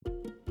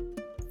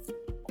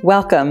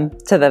Welcome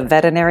to the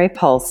Veterinary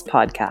Pulse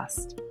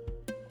podcast.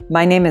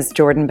 My name is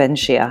Jordan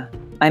Ben-Shia.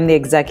 I'm the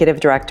Executive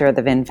Director of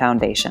the VIN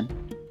Foundation.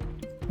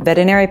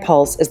 Veterinary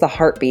Pulse is the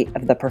heartbeat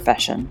of the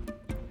profession.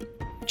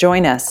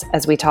 Join us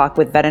as we talk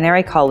with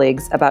veterinary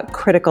colleagues about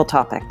critical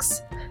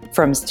topics,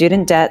 from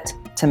student debt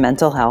to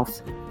mental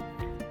health,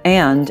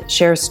 and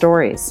share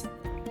stories.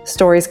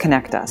 Stories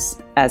connect us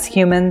as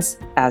humans,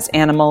 as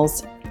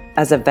animals,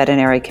 as a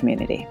veterinary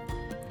community.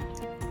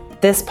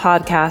 This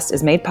podcast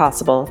is made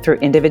possible through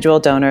individual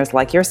donors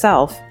like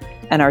yourself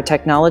and our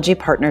technology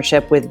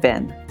partnership with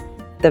VIN,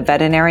 the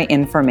Veterinary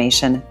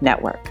Information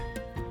Network.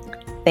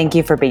 Thank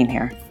you for being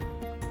here.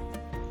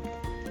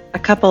 A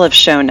couple of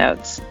show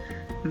notes.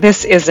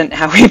 This isn't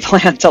how we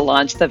plan to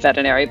launch the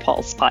Veterinary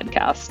Pulse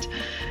podcast.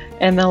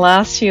 In the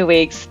last few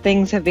weeks,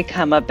 things have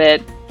become a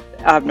bit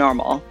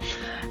abnormal,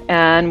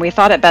 and we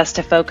thought it best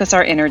to focus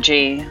our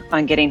energy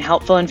on getting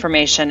helpful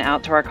information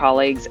out to our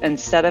colleagues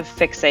instead of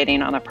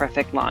fixating on a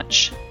perfect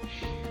launch.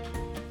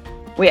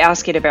 We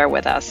ask you to bear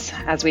with us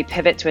as we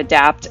pivot to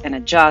adapt and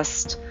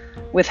adjust,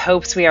 with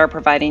hopes we are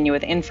providing you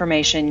with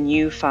information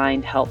you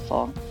find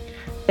helpful.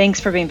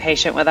 Thanks for being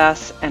patient with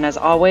us, and as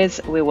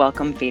always, we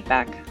welcome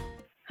feedback.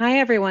 Hi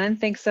everyone,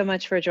 thanks so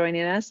much for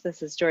joining us.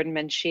 This is Jordan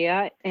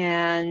Ben-Shia,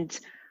 and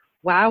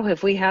wow,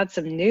 have we had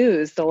some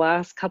news the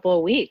last couple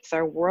of weeks.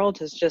 Our world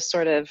has just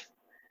sort of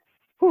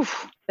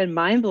been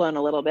mind blown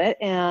a little bit.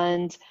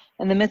 And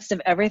in the midst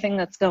of everything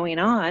that's going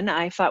on,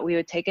 I thought we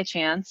would take a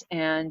chance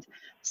and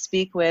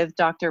speak with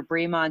Dr.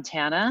 Bree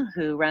Montana,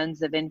 who runs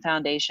the VIN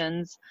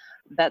Foundation's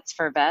Vets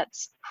for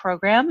Vets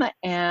program.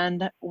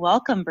 And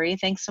welcome, Bree.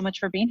 Thanks so much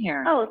for being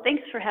here. Oh,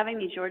 thanks for having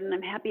me, Jordan.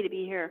 I'm happy to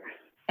be here.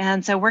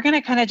 And so we're going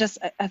to kind of just,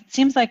 it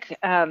seems like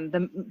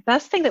the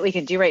best thing that we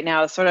can do right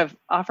now is sort of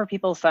offer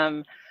people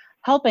some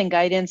help and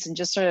guidance and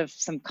just sort of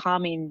some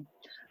calming,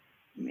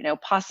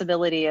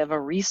 possibility of a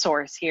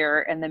resource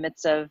here in the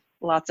midst of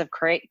lots of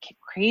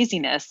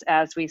craziness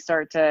as we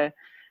start to,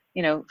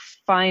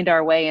 find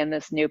our way in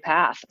this new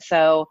path.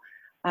 So,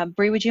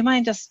 Bree, would you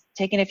mind just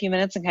taking a few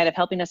minutes and kind of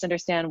helping us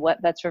understand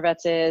what Vets for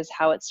Vets is,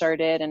 how it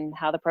started, and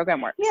how the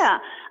program works? Yeah,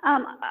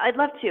 I'd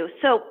love to.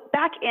 So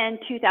back in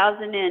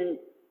 2009,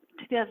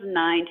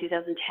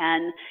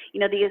 2010,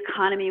 the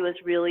economy was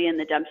really in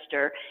the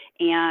dumpster,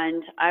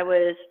 and I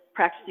was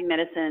practicing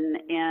medicine,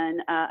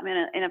 and I'm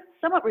in a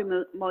somewhat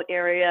remote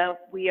area.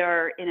 We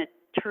are in a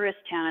tourist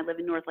town. I live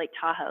in North Lake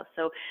Tahoe,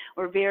 so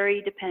we're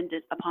very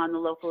dependent upon the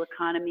local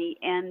economy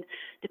and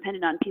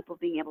dependent on people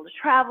being able to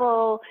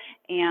travel.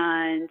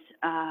 And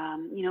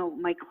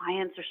my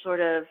clients are sort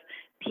of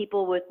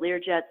people with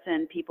Learjets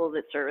and people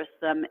that service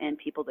them and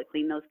people that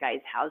clean those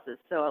guys' houses.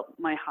 So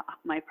my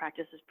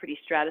practice is pretty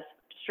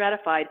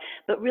stratified,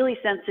 but really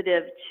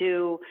sensitive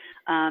to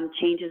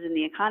changes in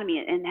the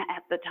economy. And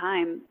at that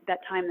time, the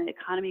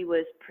economy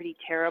was pretty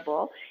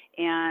terrible.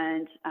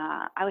 And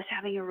I was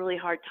having a really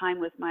hard time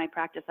with my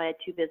practice. I had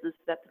two businesses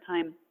at the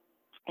time,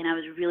 and I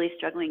was really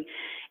struggling.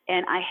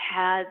 And I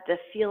had the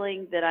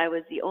feeling that I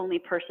was the only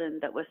person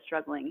that was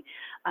struggling.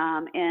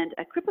 And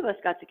a group of us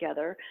got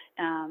together.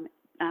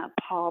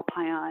 Paul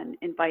Pion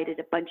invited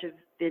a bunch of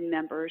VIN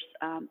members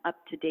up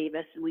to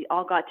Davis, and we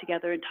all got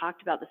together and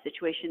talked about the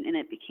situation. And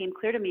it became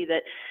clear to me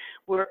that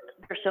there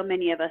are so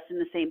many of us in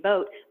the same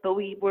boat, but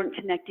we weren't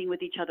connecting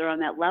with each other on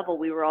that level.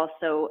 We were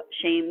also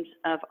ashamed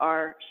of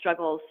our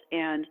struggles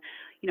and,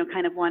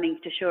 kind of wanting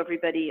to show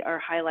everybody our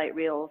highlight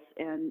reels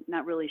and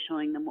not really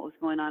showing them what was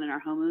going on in our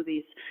home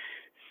movies.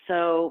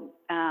 So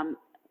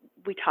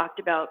we talked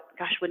about,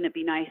 gosh, wouldn't it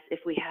be nice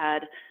if we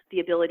had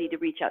the ability to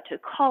reach out to a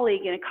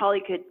colleague, and a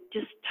colleague could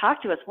just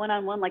talk to us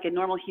one-on-one like a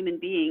normal human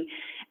being,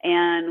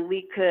 and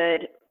we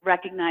could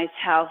recognize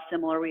how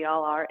similar we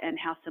all are and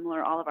how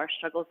similar all of our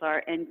struggles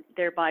are, and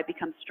thereby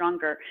become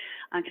stronger,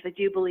 because I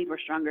do believe we're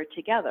stronger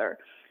together.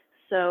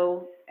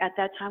 So at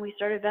that time, we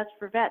started Vets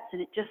for Vets,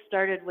 and it just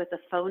started with a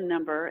phone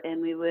number,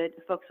 and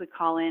folks would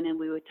call in and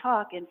we would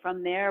talk, and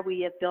from there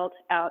we have built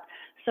out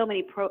so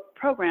many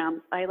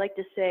programs. I like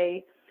to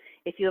say,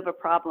 if you have a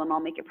problem, I'll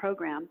make a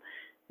program.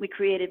 We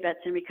created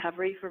Vets in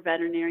Recovery for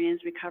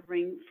veterinarians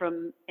recovering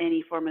from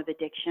any form of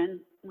addiction.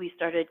 We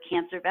started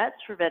Cancer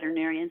Vets for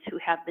veterinarians who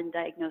have been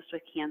diagnosed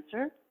with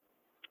cancer.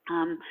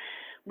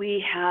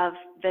 We have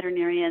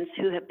veterinarians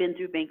who have been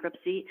through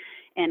bankruptcy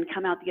and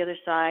come out the other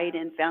side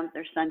and found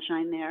their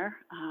sunshine there.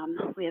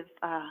 We have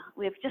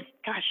just,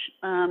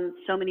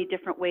 so many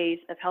different ways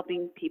of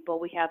helping people.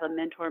 We have a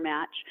mentor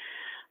match,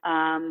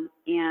 and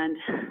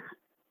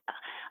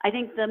I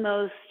think the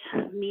most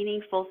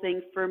meaningful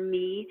thing for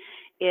me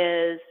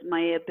is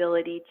my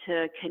ability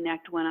to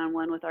connect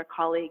one-on-one with our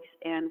colleagues.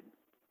 And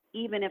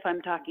even if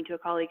I'm talking to a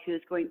colleague who's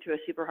going through a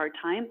super hard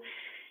time,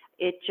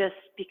 it just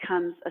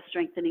becomes a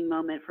strengthening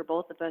moment for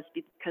both of us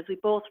because we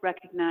both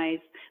recognize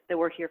that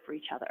we're here for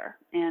each other.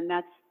 And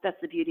that's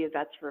the beauty of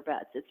Vets for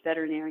Vets. It's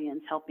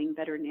veterinarians helping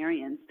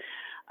veterinarians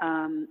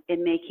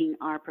in making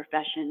our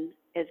profession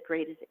as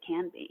great as it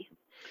can be.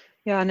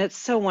 Yeah, and it's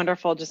so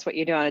wonderful just what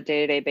you do on a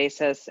day-to-day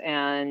basis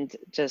and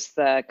just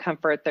the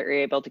comfort that you're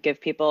able to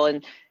give people.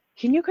 And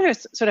can you kind of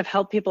sort of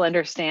help people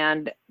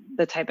understand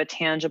the type of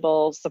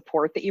tangible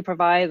support that you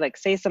provide? Like,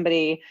 say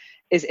somebody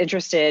is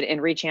interested in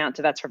reaching out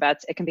to Vets for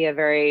Vets, it can be a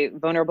very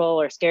vulnerable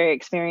or scary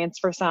experience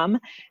for some.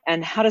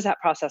 And how does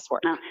that process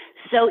work?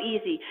 So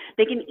easy.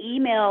 They can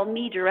email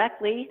me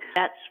directly,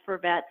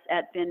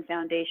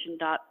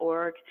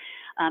 vetsforvets@vinfoundation.org.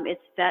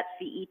 It's vets,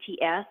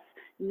 VETS,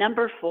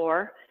 number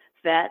 4,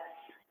 vets,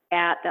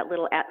 at that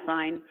little @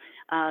 sign,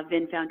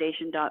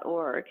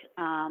 vinfoundation.org.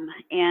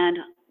 And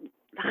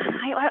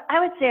I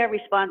would say our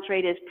response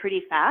rate is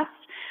pretty fast.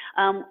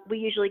 We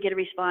usually get a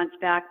response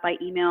back by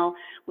email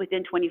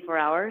within 24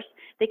 hours.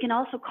 They can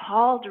also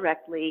call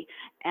directly.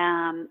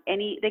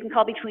 They can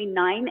call between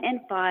 9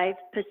 and 5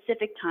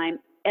 Pacific time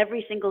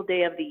every single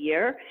day of the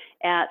year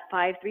at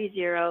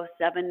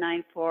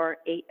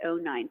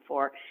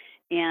 530-794-8094.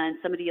 And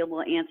somebody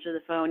will answer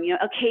the phone.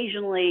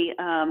 Occasionally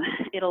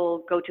it'll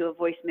go to a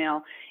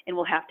voicemail and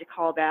we'll have to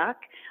call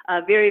back.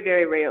 Very,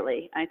 very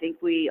rarely. I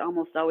think we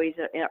almost always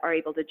are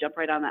able to jump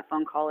right on that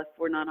phone call if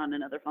we're not on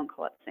another phone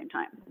call at the same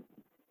time.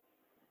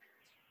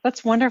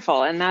 That's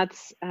wonderful. And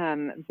that's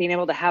being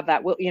able to have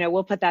that.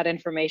 We'll put that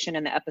information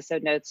in the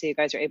episode notes so you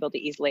guys are able to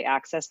easily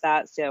access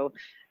that. So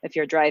if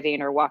you're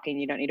driving or walking,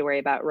 you don't need to worry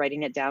about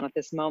writing it down at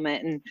this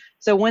moment. And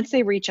so once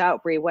they reach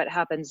out, Bree, what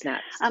happens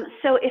next?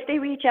 So if they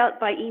reach out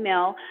by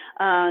email,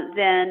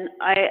 then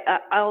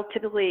I'll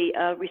typically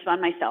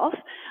respond myself,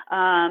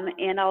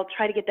 and I'll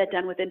try to get that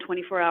done within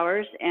 24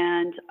 hours,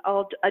 and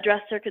I'll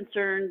address their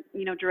concern,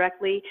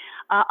 directly.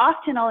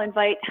 Often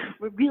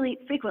really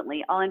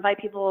frequently, I'll invite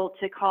people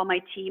to call my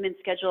team and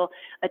schedule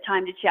a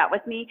time to chat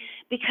with me,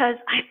 because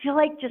I feel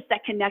like just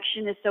that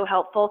connection is so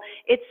helpful.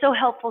 It's so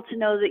helpful to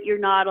know that you're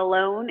not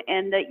alone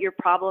and that your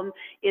problem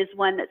is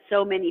one that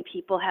so many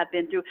people have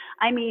been through.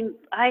 I mean,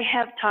 I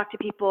have talked to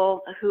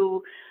people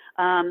who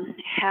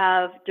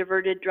have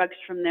diverted drugs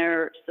from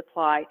their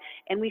supply,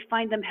 and we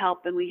find them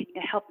help, and we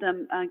help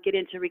them get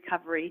into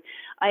recovery.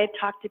 I have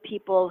talked to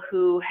people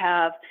who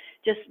have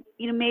just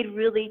made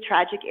really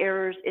tragic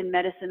errors in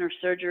medicine or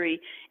surgery,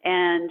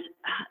 and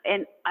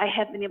I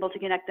have been able to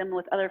connect them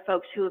with other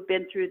folks who have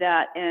been through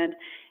that and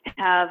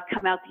have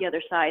come out the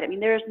other side. I mean,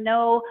 there's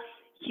no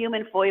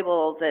human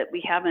foible that we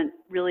haven't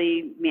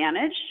really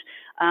managed.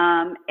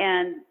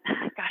 And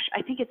gosh,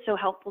 I think it's so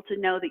helpful to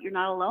know that you're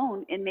not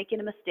alone in making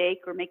a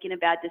mistake or making a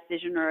bad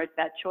decision or a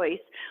bad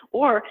choice,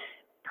 or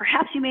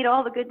perhaps you made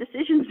all the good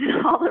decisions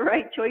and all the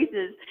right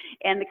choices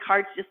and the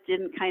cards just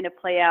didn't kind of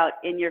play out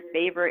in your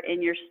favor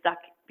and you're stuck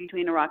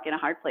between a rock and a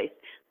hard place.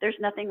 There's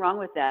nothing wrong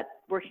with that.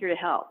 We're here to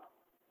help.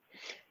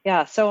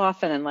 Yeah, so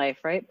often in life,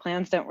 right?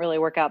 Plans don't really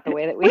work out the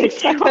way that we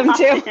expect them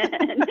to.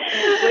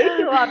 Way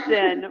too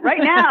often.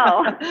 Right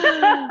now.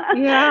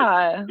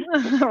 Yeah,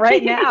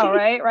 right now,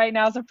 right? Right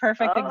now is a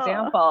perfect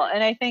example.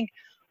 And I think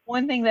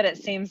one thing that it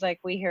seems like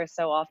we hear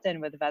so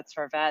often with Vets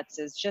for Vets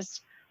is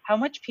just how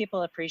much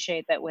people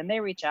appreciate that when they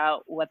reach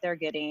out, what they're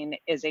getting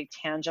is a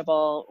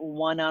tangible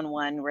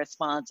one-on-one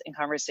response and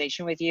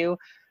conversation with you,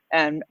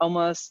 and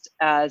almost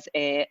as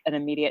an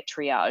immediate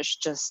triage,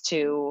 just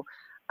to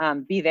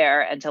be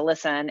there and to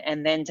listen,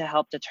 and then to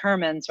help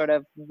determine sort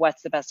of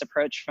what's the best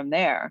approach from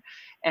there.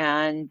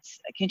 And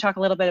can you talk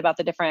a little bit about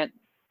the different,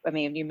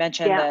 you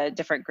mentioned the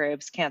different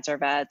groups, Cancer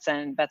Vets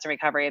and Vets in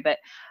Recovery, but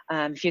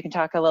if you can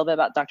talk a little bit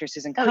about Dr.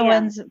 Susan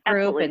Cohen's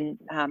group and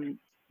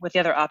what the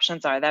other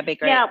options are, that'd be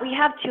great. Yeah, we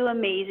have 2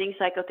 amazing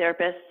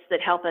psychotherapists that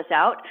help us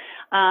out.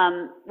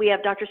 We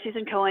have Dr.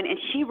 Susan Cohen, and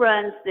she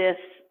runs this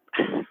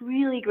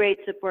really great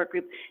support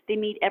group. They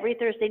meet every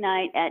Thursday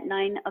night at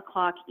 9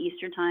 o'clock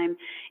Eastern time.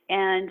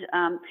 And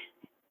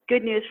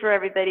good news for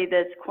everybody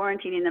that's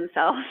quarantining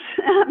themselves.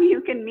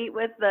 You can meet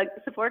with the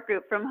support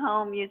group from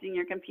home using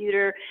your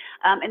computer.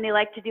 And they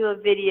like to do a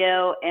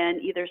video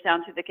and either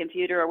sound through the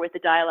computer or with the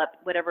dial-up,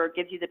 whatever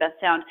gives you the best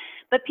sound.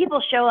 But people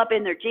show up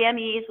in their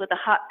jammies with a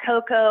hot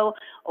cocoa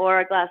or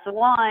a glass of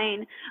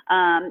wine,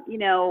 and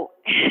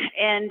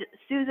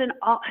Susan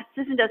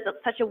does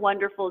such a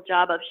wonderful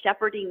job of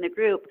shepherding the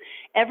group.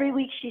 Every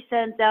week she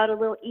sends out a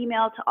little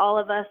email to all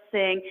of us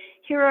saying,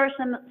 here are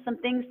some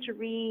things to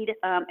read.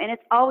 And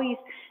it's always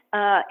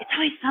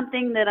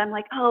something that I'm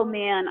like, oh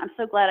man, I'm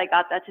so glad I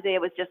got that today.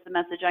 It was just the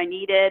message I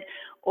needed.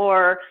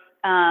 Or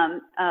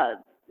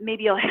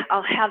maybe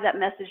I'll have that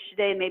message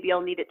today and maybe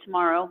I'll need it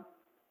tomorrow.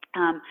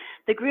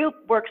 The group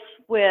works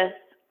with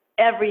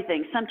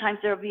everything. Sometimes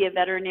there'll be a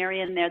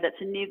veterinarian there that's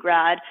a new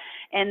grad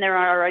and they're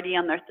already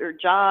on their 3rd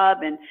job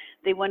and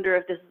they wonder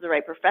if this is the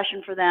right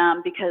profession for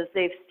them because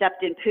they've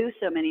stepped in poo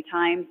so many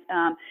times.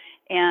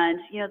 And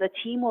the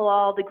team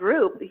the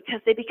group,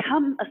 because they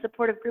become a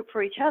supportive group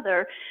for each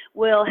other,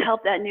 will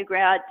help that new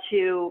grad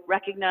to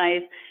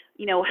recognize,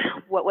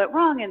 what went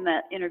wrong in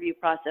that interview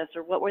process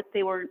or what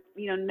they were,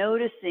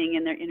 noticing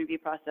in their interview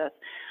process.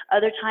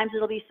 Other times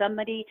it'll be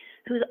somebody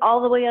who's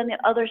all the way on the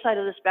other side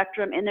of the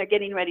spectrum and they're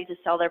getting ready to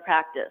sell their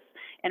practice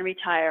and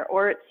retire.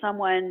 Or it's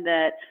someone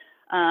that,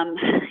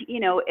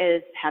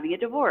 is having a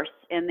divorce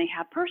and they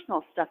have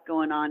personal stuff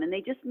going on and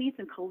they just need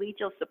some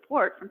collegial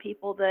support from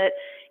people that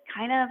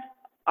kind of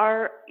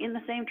are in the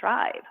same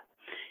tribe.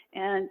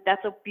 And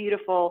that's a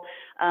beautiful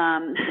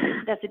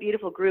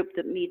group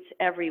that meets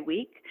every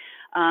week.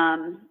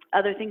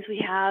 Other things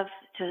we have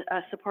to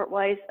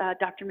support-wise,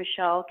 Dr.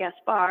 Michelle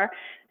Gaspar,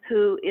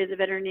 who is a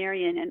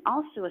veterinarian and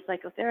also a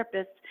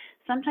psychotherapist.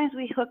 Sometimes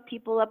we hook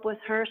people up with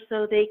her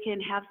so they can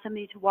have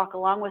somebody to walk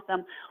along with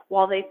them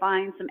while they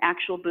find some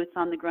actual boots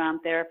on the ground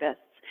therapists.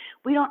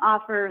 We don't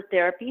offer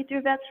therapy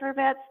through Vets for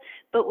Vets,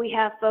 but we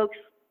have folks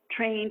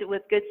trained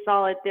with good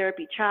solid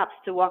therapy chops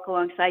to walk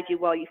alongside you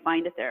while you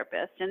find a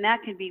therapist, and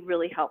that can be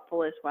really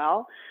helpful as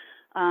well.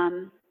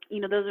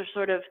 Those are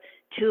sort of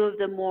two of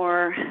the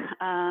more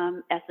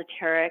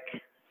esoteric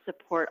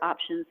support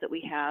options that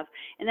we have.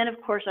 And then, of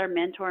course, our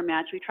mentor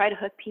match. We try to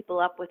hook people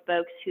up with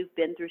folks who've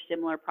been through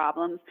similar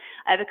problems.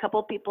 I have a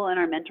couple people in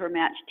our mentor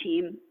match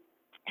team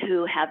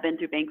who have been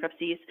through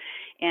bankruptcies,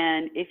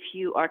 and if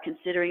you are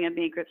considering a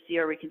bankruptcy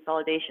or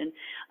reconsolidation,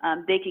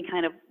 they can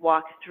kind of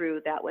walk through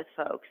that with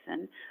folks.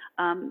 And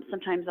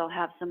sometimes I'll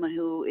have someone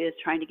who is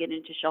trying to get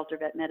into shelter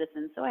vet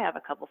medicine, so I have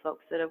a couple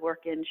folks that have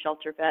worked in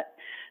shelter vet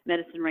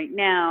medicine right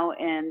now,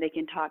 and they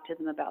can talk to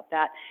them about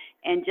that.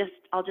 And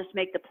I'll just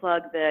make the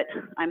plug that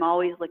I'm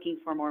always looking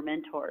for more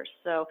mentors.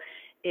 So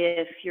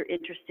if you're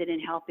interested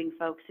in helping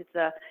folks,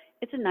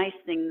 it's a nice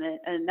thing,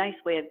 a nice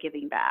way of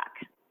giving back.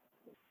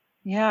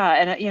 Yeah,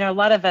 and a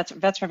lot of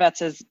Vets for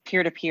Vets is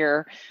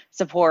peer-to-peer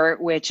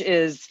support, which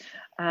is,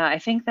 I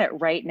think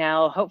that right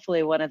now,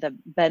 hopefully one of the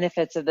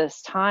benefits of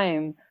this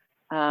time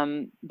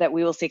that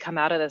we will see come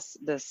out of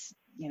this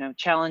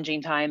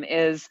challenging time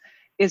is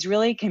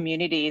really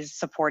communities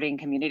supporting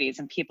communities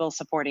and people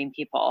supporting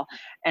people,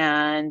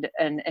 and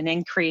an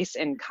increase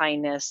in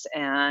kindness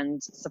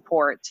and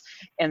support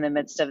in the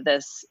midst of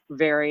this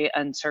very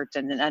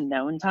uncertain and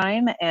unknown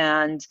time,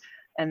 and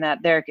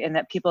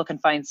that people can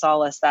find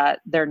solace that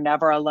they're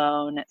never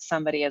alone.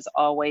 Somebody is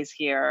always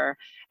here,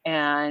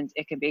 and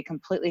it can be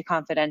completely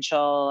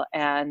confidential.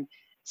 And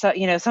so,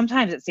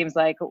 sometimes it seems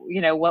like,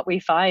 what we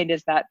find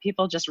is that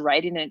people just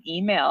writing an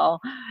email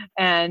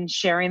and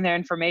sharing their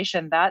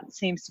information, that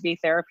seems to be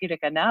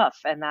therapeutic enough.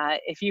 And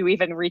that if you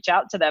even reach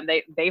out to them,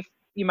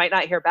 you might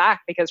not hear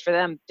back, because for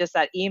them, just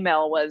that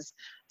email was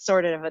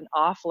sort of an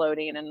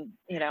offloading and,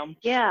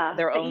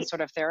 their own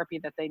sort of therapy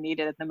that they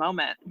needed at the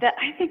moment.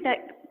 I think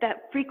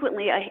that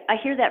frequently, I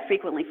hear that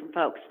frequently from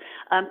folks.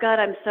 God,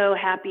 I'm so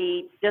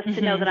happy just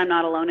to know that I'm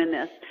not alone in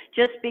this.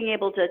 Just being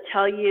able to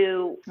tell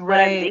you what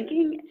I'm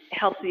thinking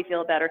helps me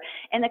feel better.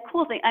 And the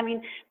cool thing, I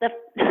mean,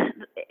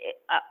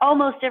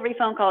 almost every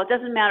phone call, it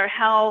doesn't matter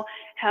how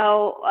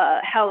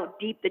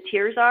deep the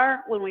tears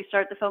are when we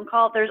start the phone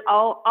call, there's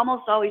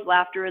almost always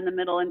laughter in the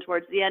middle and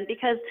towards the end,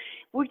 because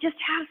we just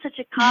have such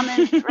a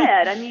common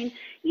thread. I mean,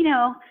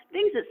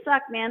 things that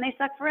suck, man, they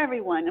suck for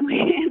everyone,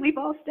 and we've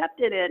all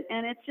stepped in it,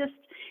 and it's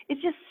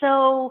just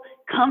so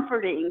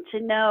comforting to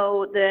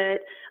know that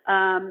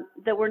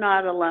that we're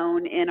not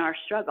alone in our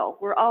struggle.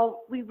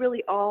 We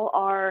really all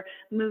are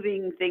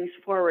moving things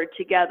forward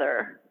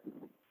together.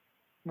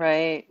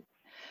 Right.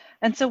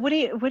 And so what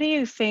do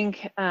you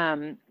think,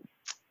 in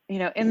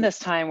this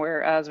time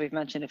where, as we've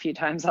mentioned a few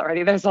times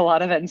already, there's a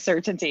lot of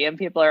uncertainty and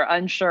people are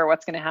unsure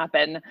what's going to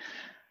happen,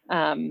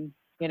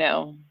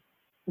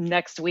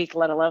 next week,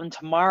 let alone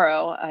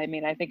tomorrow. I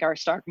mean, I think our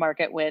stock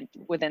market went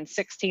within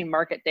 16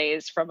 market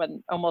days from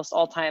an almost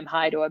all-time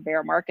high to a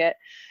bear market.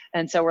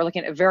 And so we're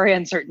looking at very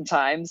uncertain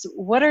times.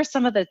 What are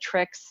some of the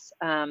tricks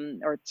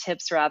or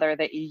tips rather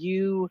that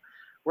you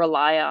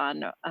rely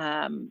on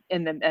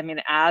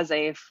as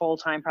a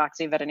full-time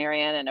practicing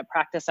veterinarian and a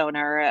practice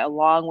owner,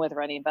 along with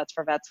running Vets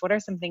for Vets? What are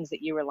some things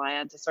that you rely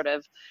on to sort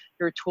of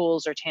your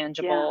tools or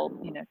tangible,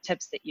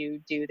 tips that you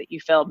do that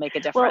you feel make a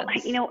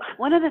difference? Well,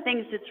 one of the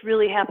things that's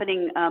really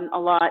happening a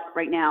lot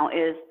right now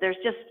is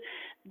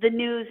the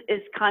news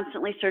is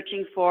constantly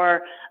searching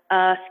for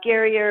a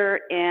scarier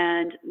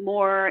and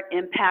more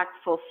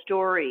impactful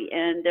story,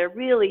 and they're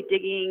really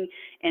digging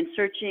and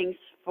searching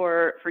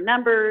for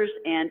numbers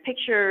and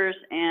pictures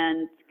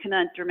and kind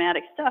of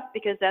dramatic stuff,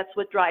 because that's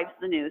what drives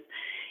the news.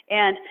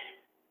 And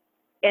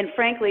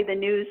frankly, the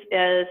news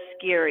is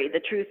scary. The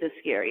truth is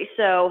scary.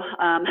 So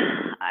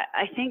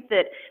I think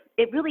that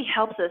it really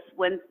helps us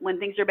when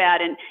things are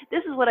bad. And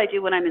this is what I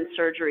do when I'm in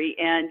surgery.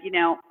 And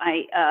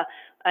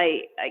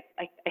I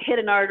hit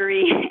an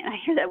artery and I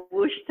hear that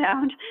whoosh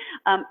sound.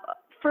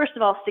 First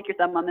of all, stick your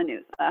thumb on the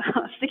news.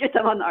 Stick your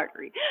thumb on the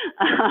artery,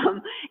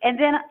 and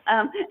then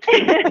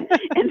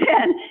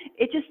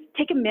it just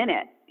take a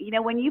minute.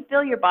 When you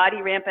feel your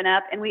body ramping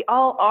up, and we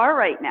all are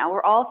right now.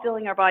 We're all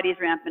feeling our bodies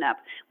ramping up.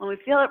 When we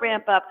feel it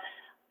ramp up,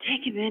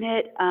 take a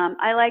minute.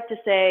 I like to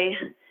say,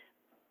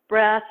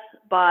 breath,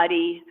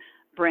 body,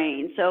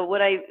 brain. So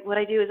what I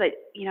do is I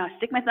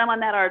stick my thumb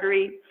on that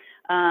artery.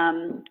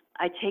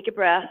 I take a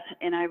breath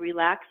and I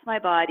relax my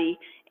body,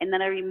 and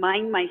then I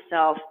remind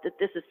myself that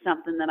this is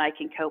something that I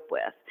can cope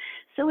with.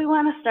 So we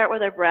want to start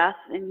with our breath,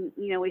 and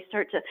we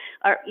start to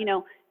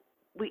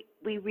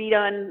we read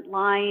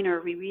online,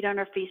 or we read on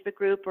our Facebook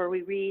group, or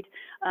we read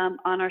on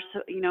our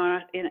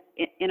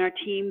in our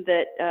team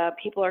that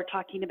people are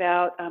talking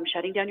about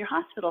shutting down your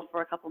hospital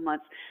for a couple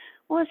months.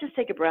 Well, let's just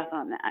take a breath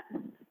on that.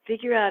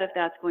 Figure out if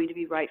that's going to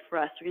be right for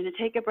us. We're going to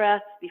take a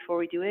breath before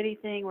we do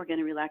anything. We're going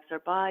to relax our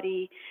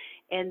body,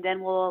 and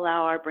then we'll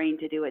allow our brain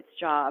to do its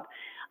job.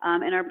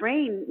 And our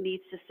brain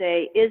needs to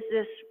say, is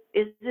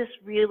this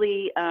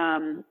really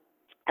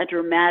a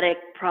dramatic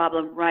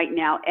problem right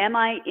now? Am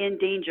I in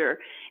danger?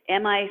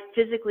 Am I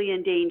physically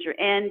in danger?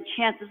 And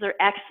chances are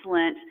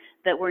excellent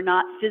that we're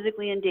not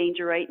physically in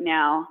danger right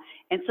now.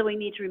 And so we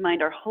need to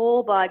remind our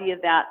whole body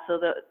of that so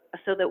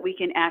that we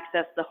can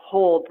access the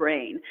whole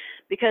brain.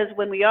 Because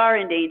when we are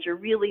in danger,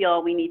 really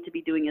all we need to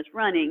be doing is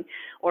running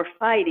or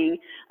fighting.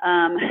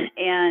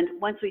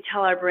 And once we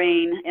tell our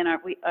brain, and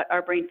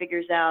our brain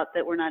figures out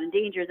that we're not in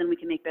danger, then we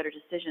can make better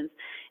decisions.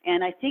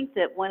 And I think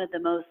that one of the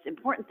most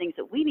important things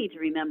that we need to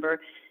remember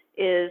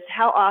is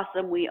how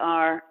awesome we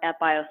are at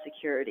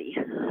biosecurity.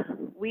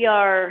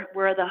 We're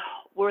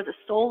the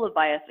soul of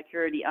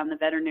biosecurity on the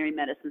veterinary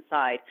medicine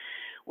side.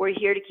 We're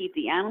here to keep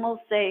the animals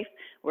safe.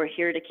 We're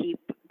here to keep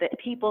the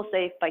people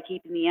safe by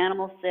keeping the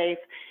animals safe.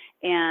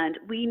 And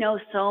we know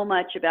so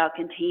much about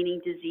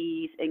containing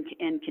disease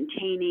and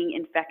containing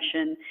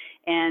infection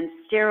and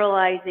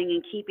sterilizing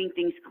and keeping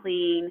things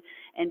clean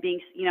and being,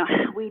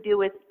 we deal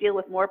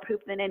with more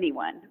poop than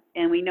anyone,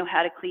 and we know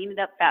how to clean it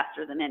up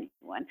faster than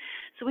anyone.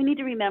 So we need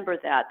to remember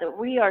that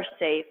we are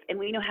safe and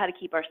we know how to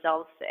keep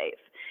ourselves safe.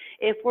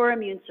 If we're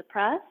immune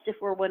suppressed, if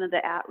we're one of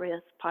the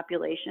at-risk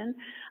population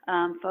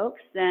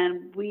folks,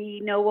 then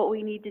we know what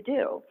we need to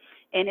do.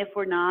 And if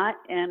we're not,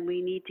 and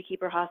we need to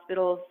keep our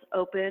hospitals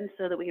open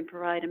so that we can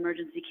provide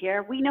emergency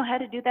care, we know how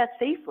to do that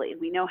safely.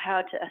 We know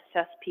how to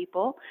assess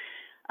people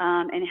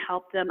and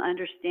help them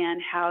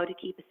understand how to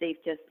keep a safe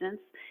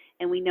distance.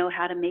 And we know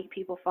how to make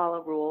people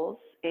follow rules,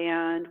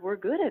 and we're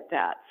good at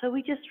that. So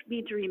we just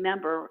need to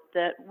remember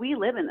that we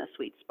live in the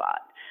sweet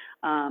spot.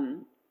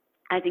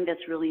 I think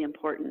that's really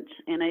important,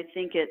 and I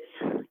think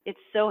it's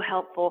so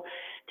helpful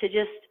to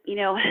just,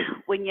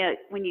 when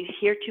you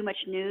hear too much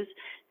news,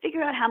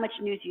 figure out how much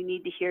news you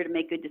need to hear to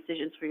make good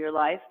decisions for your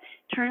life.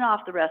 Turn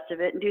off the rest of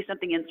it and do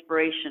something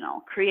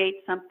inspirational. Create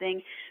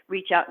something,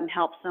 reach out and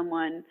help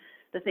someone.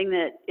 The thing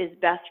that is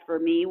best for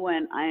me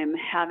when I'm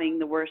having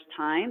the worst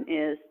time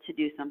is to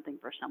do something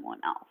for someone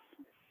else.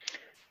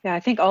 Yeah, I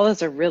think all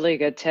those are really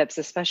good tips,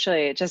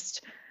 especially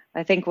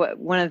I think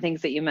one of the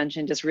things that you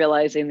mentioned is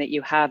realizing that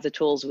you have the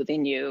tools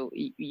within you,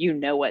 you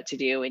know what to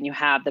do, and you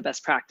have the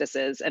best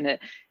practices. And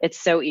it's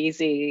so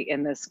easy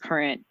in this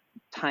current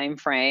time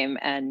frame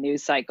and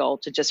news cycle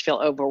to just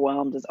feel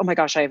overwhelmed as, oh my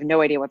gosh, I have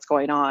no idea what's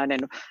going on,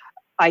 and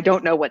I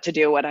don't know what to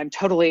do, and I'm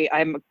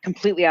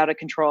completely out of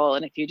control.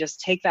 And if you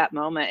just take that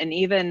moment, and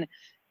even,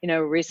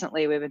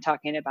 recently we've been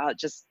talking about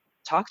just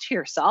talk to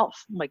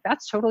yourself. Like,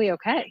 that's totally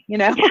okay.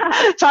 Yeah.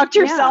 Talk to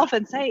yourself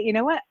and say, you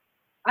know what?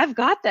 I've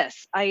got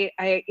this. I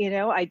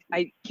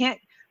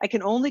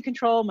can only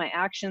control my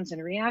actions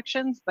and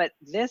reactions, but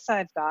this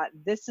I've got,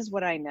 this is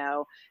what I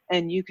know.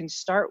 And you can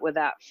start with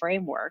that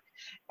framework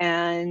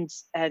and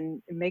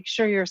make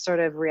sure you're sort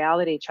of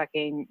reality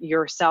checking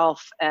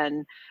yourself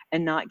and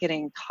not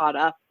getting caught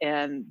up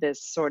in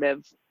this sort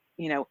of,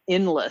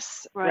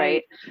 endless,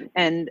 right?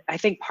 And I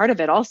think part of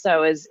it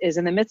also is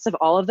in the midst of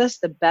all of this,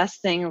 the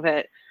best thing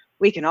that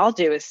we can all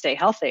do is stay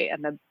healthy.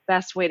 And the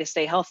best way to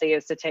stay healthy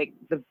is to take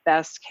the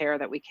best care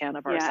that we can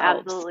of ourselves. Yeah,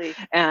 absolutely.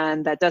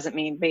 And that doesn't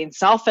mean being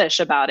selfish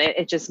about it.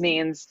 It just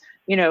means,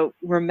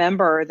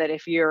 remember that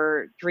if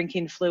you're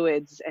drinking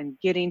fluids and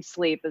getting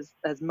sleep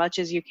as much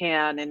as you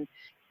can and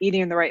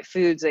eating the right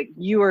foods, that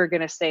you are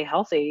going to stay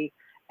healthy,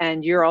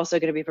 and you're also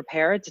going to be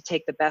prepared to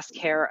take the best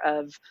care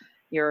of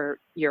your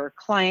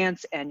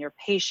clients and your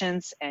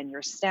patients and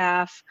your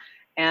staff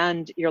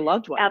and your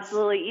loved ones.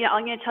 Absolutely. Yeah,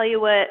 I'm going to tell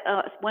you what,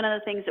 one of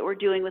the things that we're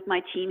doing with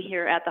my team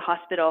here at the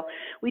hospital,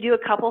 we do a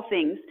couple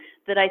things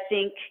that I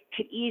think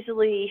could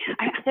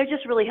they're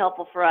just really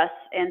helpful for us.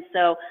 And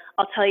so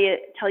I'll tell you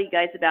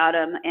guys about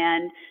them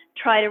and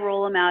try to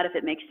roll them out if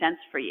it makes sense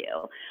for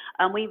you.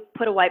 We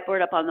put a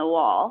whiteboard up on the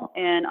wall,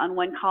 and on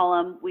one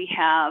column we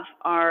have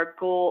our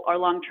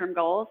long-term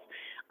goals.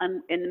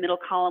 In the middle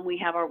column, we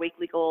have our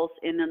weekly goals,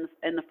 and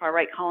in the far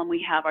right column,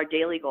 we have our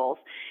daily goals.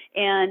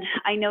 And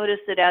I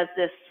noticed that as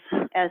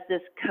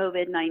this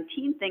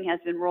COVID-19 thing has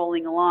been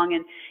rolling along,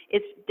 and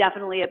it's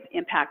definitely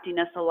impacting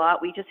us a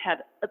lot. We just had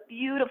a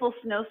beautiful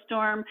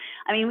snowstorm.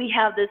 I mean, we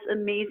have this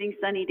amazing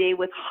sunny day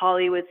with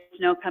Hollywood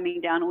snow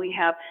coming down, and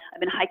I've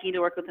been hiking to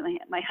work with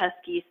my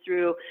huskies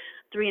through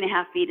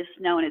 3.5 feet of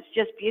snow, and it's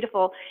just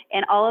beautiful.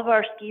 And all of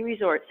our ski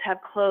resorts have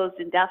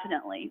closed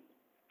indefinitely.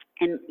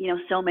 And,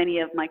 so many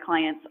of my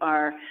clients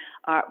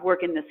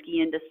work in the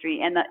ski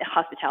industry and the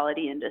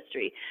hospitality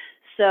industry.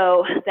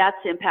 So that's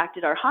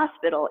impacted our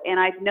hospital. And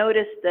I've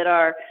noticed that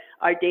our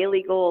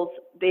daily goals,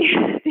 they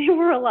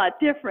were a lot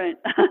different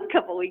a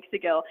couple weeks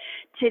ago.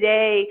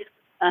 Today,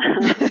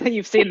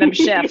 you've seen them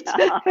shift.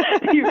 Yeah,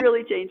 you've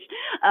really changed.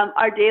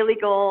 Our daily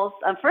goals,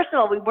 first of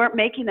all, we weren't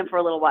making them for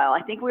a little while.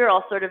 I think we were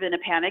all sort of in a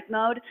panic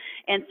mode.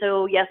 And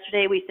so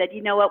yesterday we said,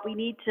 you know what, we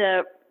need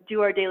to do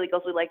our daily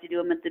goals. We like to do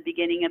them at the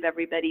beginning of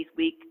everybody's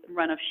week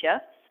run of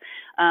shifts.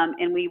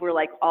 and we were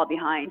like all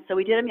behind. So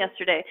we did them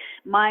yesterday.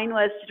 Mine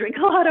was to drink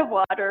a lot of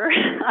water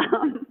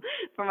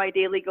for my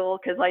daily goal,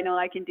 because I know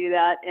I can do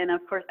that. And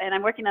of course, and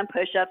I'm working on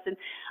push-ups, and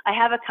I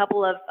have a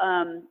couple of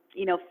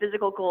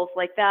physical goals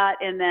like that.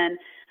 And then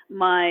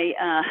my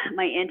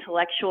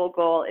intellectual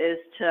goal is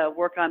to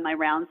work on my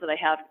rounds that I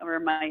have, or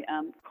my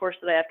course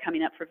that I have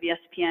coming up for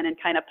VSPN, and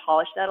kind of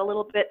polish that a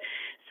little bit.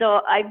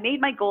 So I've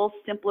made my goals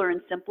simpler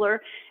and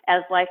simpler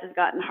as life has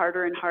gotten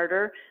harder and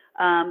harder.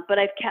 But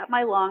I've kept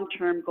my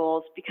long-term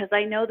goals, because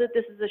I know that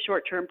this is a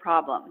short-term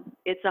problem.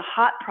 It's a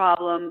hot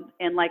problem,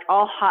 and like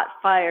all hot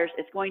fires,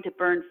 it's going to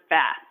burn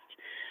fast.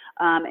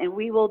 And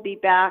we will be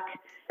back.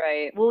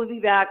 Right. We'll be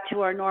back to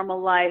our normal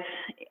life.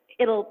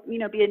 It'll,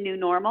 be a new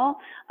normal.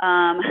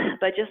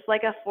 But just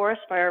like a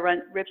forest fire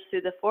rips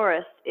through the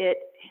forest, it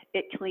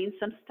cleans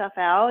some stuff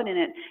out, and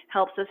it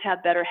helps us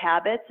have better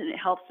habits, and it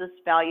helps us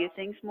value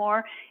things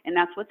more. And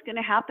that's what's going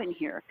to happen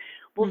here.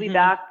 We'll be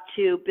back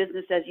to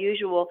business as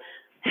usual.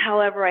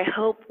 However, I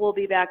hope we'll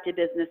be back to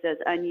business as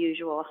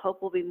unusual. I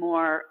hope we'll be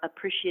more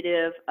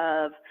appreciative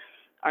of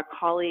our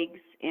colleagues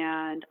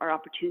and our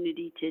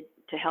opportunity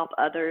to help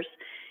others.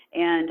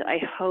 And I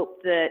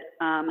hope that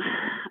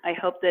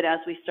as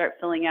we start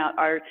filling out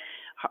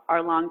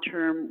our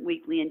long-term,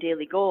 weekly, and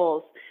daily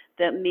goals,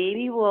 that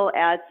maybe we'll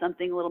add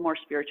something a little more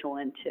spiritual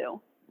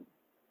into.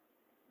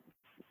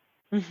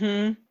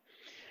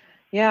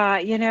 Yeah,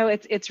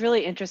 it's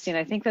really interesting.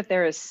 I think that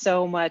there is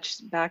so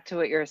much, back to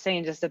what you were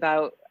saying, just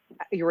about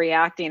you're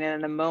reacting, and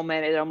in the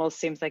moment it almost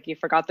seems like you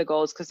forgot the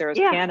goals because there was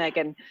panic.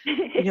 And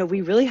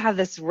we really have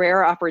this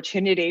rare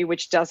opportunity,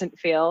 which doesn't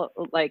feel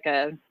like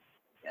a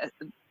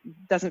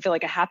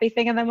happy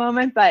thing in the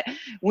moment, but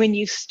when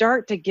you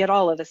start to get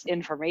all of this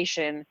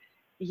information,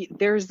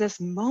 there's this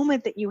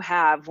moment that you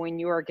have when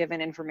you are given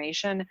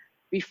information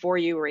before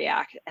you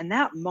react, and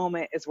that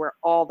moment is where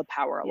all the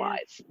power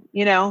lies.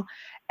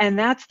 And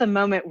that's the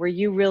moment where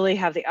you really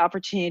have the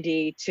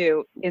opportunity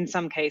to, in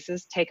some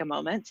cases, take a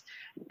moment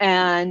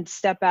and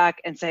step back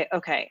and say,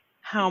 okay,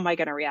 how am I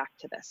going to react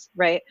to this,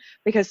 right?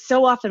 Because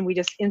so often we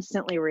just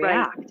instantly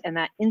react, and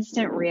that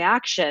instant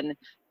reaction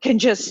can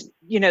just,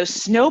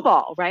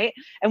 snowball, right?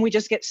 And we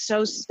just get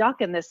so stuck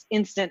in this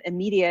instant,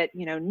 immediate,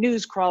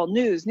 news crawl,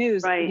 news,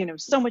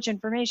 so much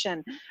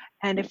information.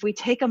 And if we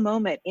take a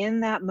moment, in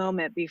that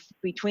moment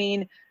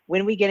between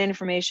when we get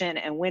information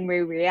and when we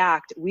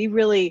react,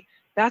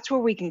 that's where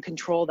we can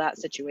control that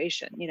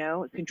situation.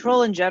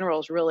 Control in general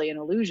is really an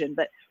illusion,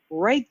 but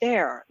right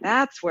there,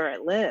 that's where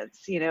it lives.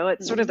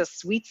 It's sort of the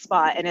sweet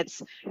spot, and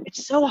it's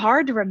so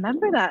hard to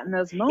remember that in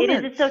those moments.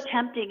 It is. It's so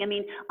tempting. I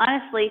mean,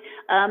 honestly,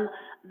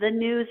 the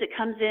news that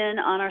comes in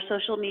on our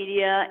social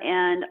media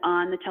and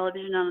on the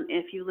television,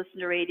 if you listen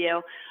to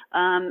radio,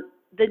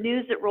 the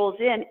news that rolls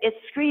in, it's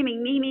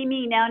screaming,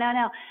 me,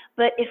 now.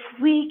 But if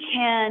we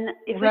can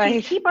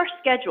keep our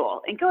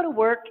schedule and go to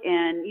work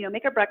and,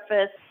 make our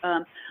breakfast,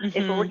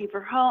 if we're working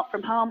from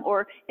home,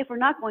 or if we're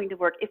not going to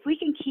work, if we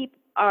can keep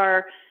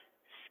our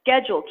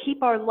schedule,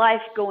 keep our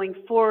life going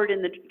forward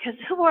because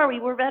who are we?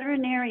 We're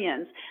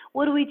veterinarians.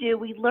 What do?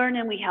 We learn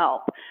and we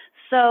help.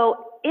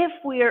 So if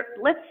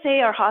let's say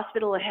our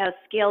hospital has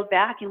scaled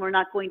back and we're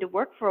not going to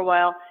work for a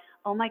while,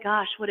 oh my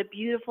gosh, what a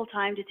beautiful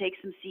time to take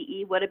some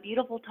CE. What a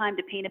beautiful time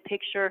to paint a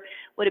picture.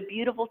 What a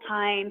beautiful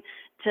time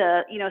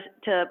to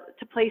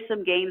play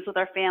some games with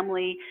our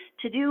family,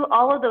 to do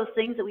all of those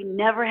things that we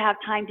never have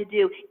time to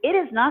do. It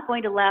is not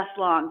going to last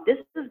long.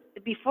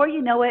 Before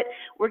you know it,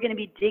 we're going to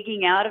be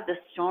digging out of the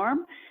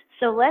storm.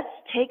 So let's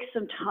take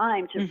some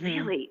time to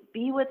really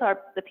be with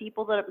the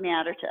people that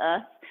matter to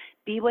us,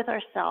 be with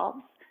ourselves,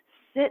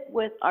 sit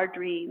with our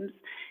dreams,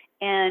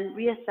 and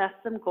reassess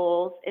some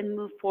goals and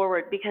move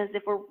forward. Because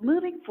if we're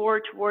moving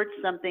forward towards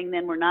something,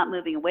 then we're not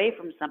moving away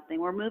from something.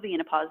 We're moving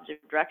in a positive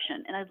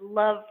direction. And I'd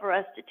love for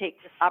us to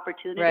take this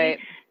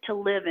opportunity to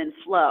live in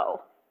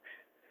flow.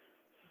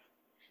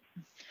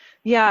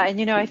 Yeah,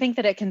 and I think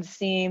that it can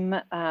seem,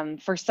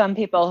 for some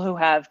people who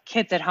have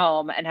kids at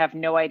home and have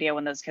no idea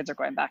when those kids are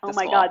going back to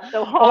school. Oh my God,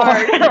 so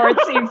hard. Or it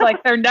seems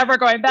like they're never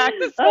going back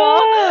to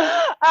school.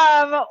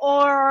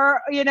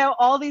 Or,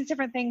 all these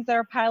different things that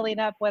are piling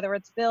up, whether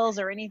it's bills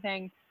or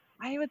anything.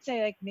 I would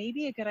say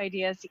maybe a good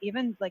idea is to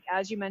even,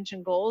 as you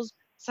mentioned, goals.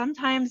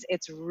 Sometimes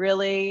it's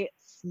really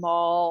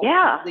small,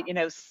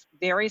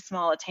 very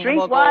small,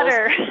 attainable goals,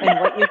 and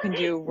what you can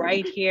do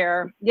right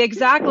here.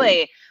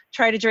 Exactly.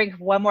 Try to drink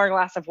one more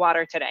glass of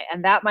water today,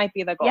 and that might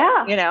be the goal.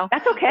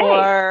 That's okay.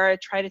 Or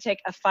try to take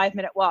a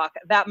 5-minute walk.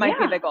 That might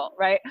be the goal,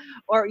 right?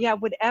 Or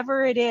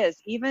whatever it is,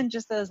 even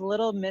just those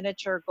little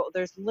miniature goals.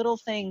 There's little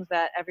things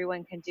that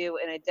everyone can do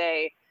in a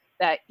day,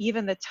 that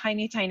even the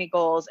tiny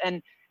goals.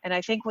 And I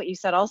think what you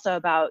said also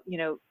about,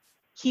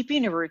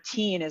 keeping a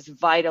routine is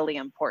vitally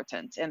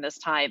important in this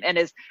time, and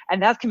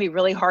that can be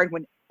really hard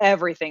when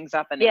everything's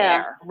up in the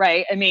air,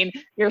 right? I mean,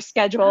 your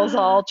schedule's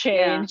all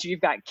changed. You've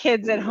got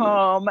kids at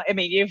home. I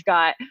mean, you've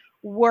got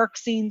work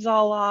scenes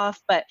all off.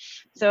 But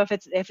so if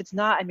it's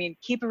not,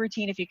 keep a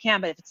routine if you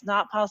can. But if it's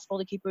not possible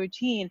to keep a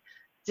routine,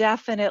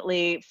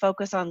 definitely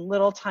focus on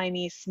little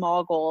tiny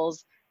small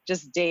goals.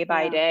 just day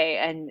by day.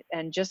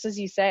 And just as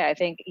you say, I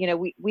think,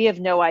 we have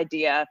no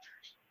idea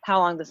how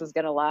long this is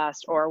going to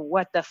last or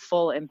what the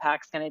full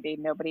impact's going to be.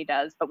 Nobody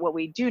does. But what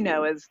we do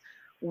know is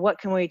what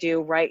can we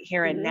do right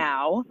here and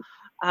now?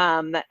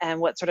 And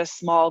what sort of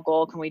small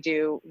goal can we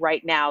do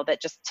right now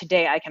that just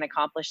today I can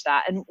accomplish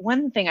that? And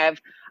one thing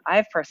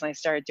I've personally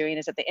started doing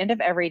is at the end of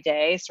every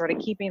day, sort of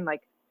keeping like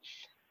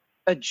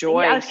a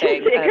joy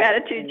thing of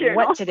gratitude journal.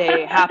 What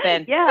today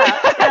happened.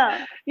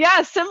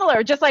 Yeah,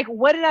 similar. Just like,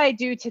 what did I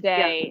do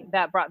today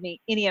that brought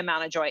me any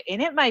amount of joy?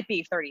 And it might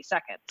be 30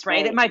 seconds,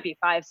 right? It might be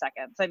 5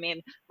 seconds. I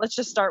mean, let's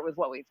just start with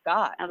what we've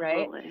got,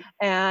 right?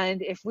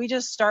 And if we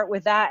just start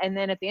with that, and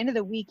then at the end of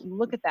the week, you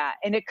look at that,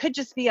 and it could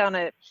just be on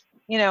a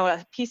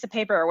piece of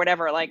paper or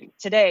whatever, like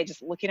today,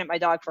 just looking at my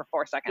dog for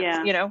 4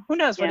 seconds, who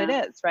knows what it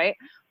is, right?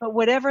 But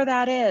whatever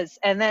that is.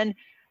 And then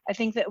I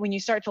think that when you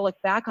start to look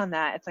back on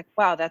that, it's like,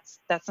 wow,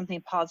 that's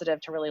something positive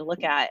to really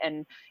look at.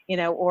 And,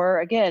 or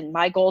again,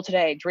 my goal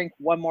today, drink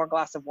 1 more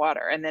glass of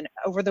water. And then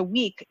over the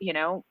week,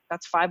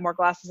 that's 5 more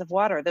glasses of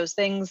water. Those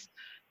things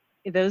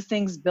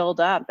build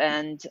up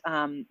and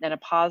in a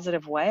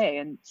positive way.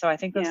 And so I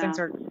think those things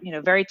are,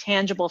 very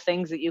tangible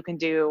things that you can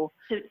do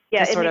to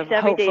sort of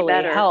hopefully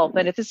help.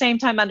 And at the same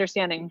time,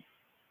 understanding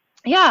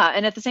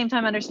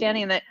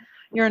that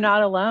you're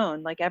not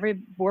alone. Like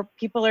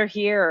people are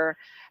here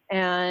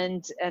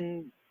and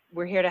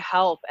we're here to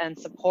help and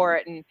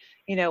support. And,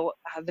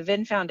 the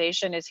VIN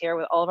Foundation is here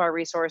with all of our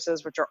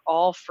resources, which are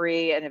all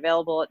free and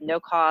available at no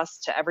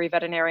cost to every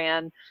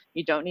veterinarian.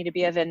 You don't need to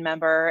be a VIN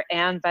member,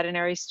 and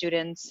veterinary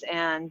students.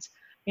 And,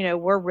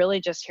 we're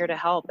really just here to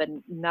help,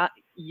 and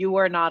you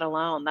are not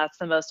alone. That's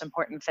the most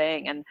important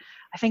thing. And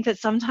I think that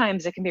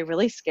sometimes it can be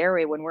really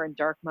scary when we're in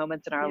dark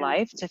moments in our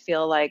life to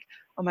feel like,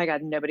 oh my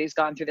God, nobody's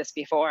gone through this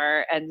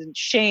before, and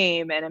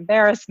shame and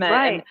embarrassment.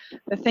 Right. And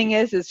the thing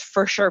is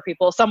for sure,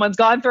 someone's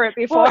gone through it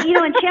before.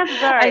 Well, and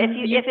chances are,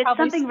 if it's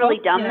something really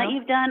dumb that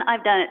you've done,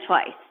 I've done it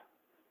twice.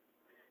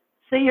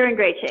 So you're in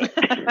great shape.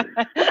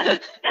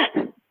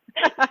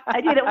 I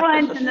did it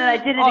once, and then I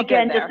did it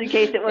again just in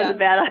case it wasn't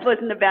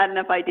a bad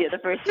enough idea the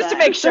first time. Just to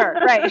make sure,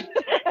 right?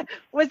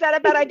 Was that a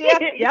bad idea?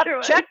 Yep,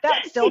 sure check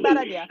that. Still a bad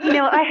idea.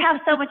 I have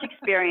so much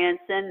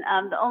experience,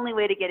 and the only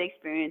way to get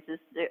experience is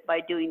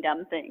by doing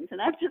dumb things,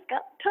 and I've just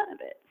got a ton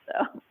of it. So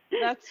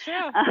that's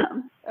true.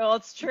 Well,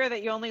 it's true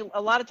that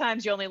a lot of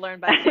times you only learn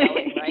by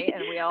failing, right?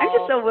 And I'm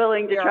just so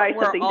willing to try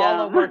something dumb. We're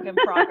all a work in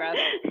progress.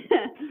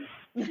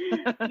 So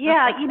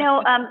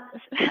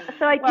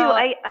I do. Well,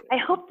 I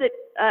hope that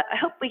I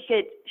hope we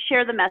could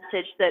share the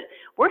message that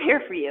we're here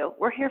for you.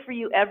 We're here for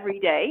you every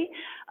day.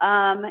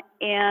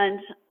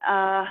 And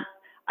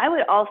I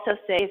would also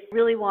say, if you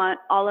really want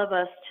all of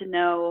us to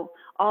know,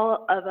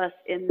 all of us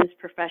in this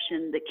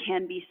profession that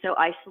can be so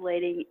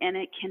isolating and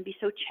it can be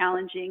so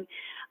challenging.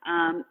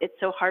 It's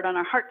so hard on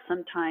our hearts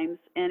sometimes,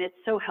 and it's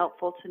so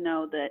helpful to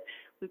know that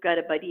we've got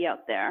a buddy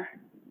out there.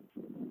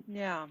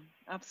 Yeah,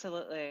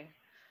 absolutely.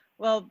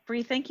 Well,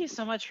 Bree, thank you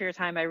so much for your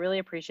time. I really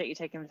appreciate you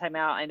taking the time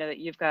out. I know that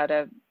you've got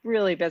a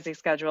really busy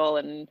schedule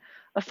and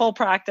a full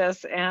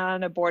practice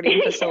and a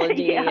boarding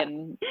facility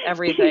and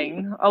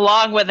everything,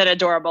 along with an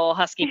adorable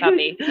husky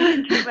puppy. He's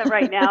in treatment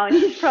right now, and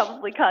he's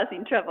probably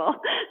causing trouble.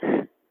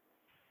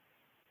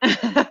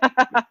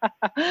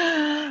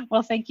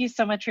 Well, thank you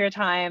so much for your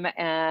time,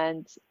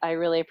 and I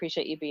really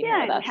appreciate you being here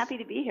with us. Yeah, I'm happy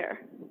to be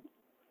here.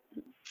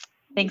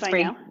 Thanks,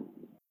 Bree.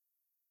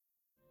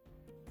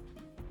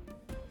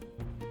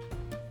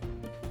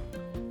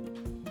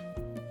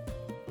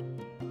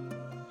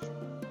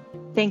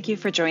 Thank you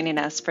for joining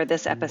us for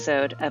this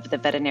episode of the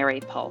Veterinary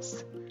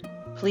Pulse.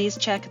 Please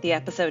check the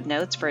episode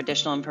notes for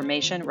additional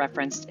information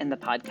referenced in the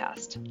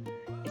podcast.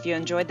 If you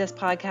enjoyed this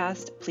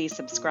podcast, please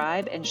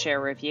subscribe and share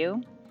a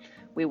review.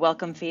 We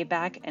welcome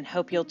feedback and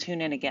hope you'll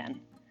tune in again.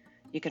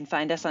 You can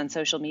find us on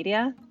social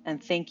media, and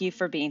thank you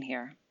for being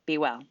here. Be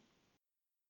well.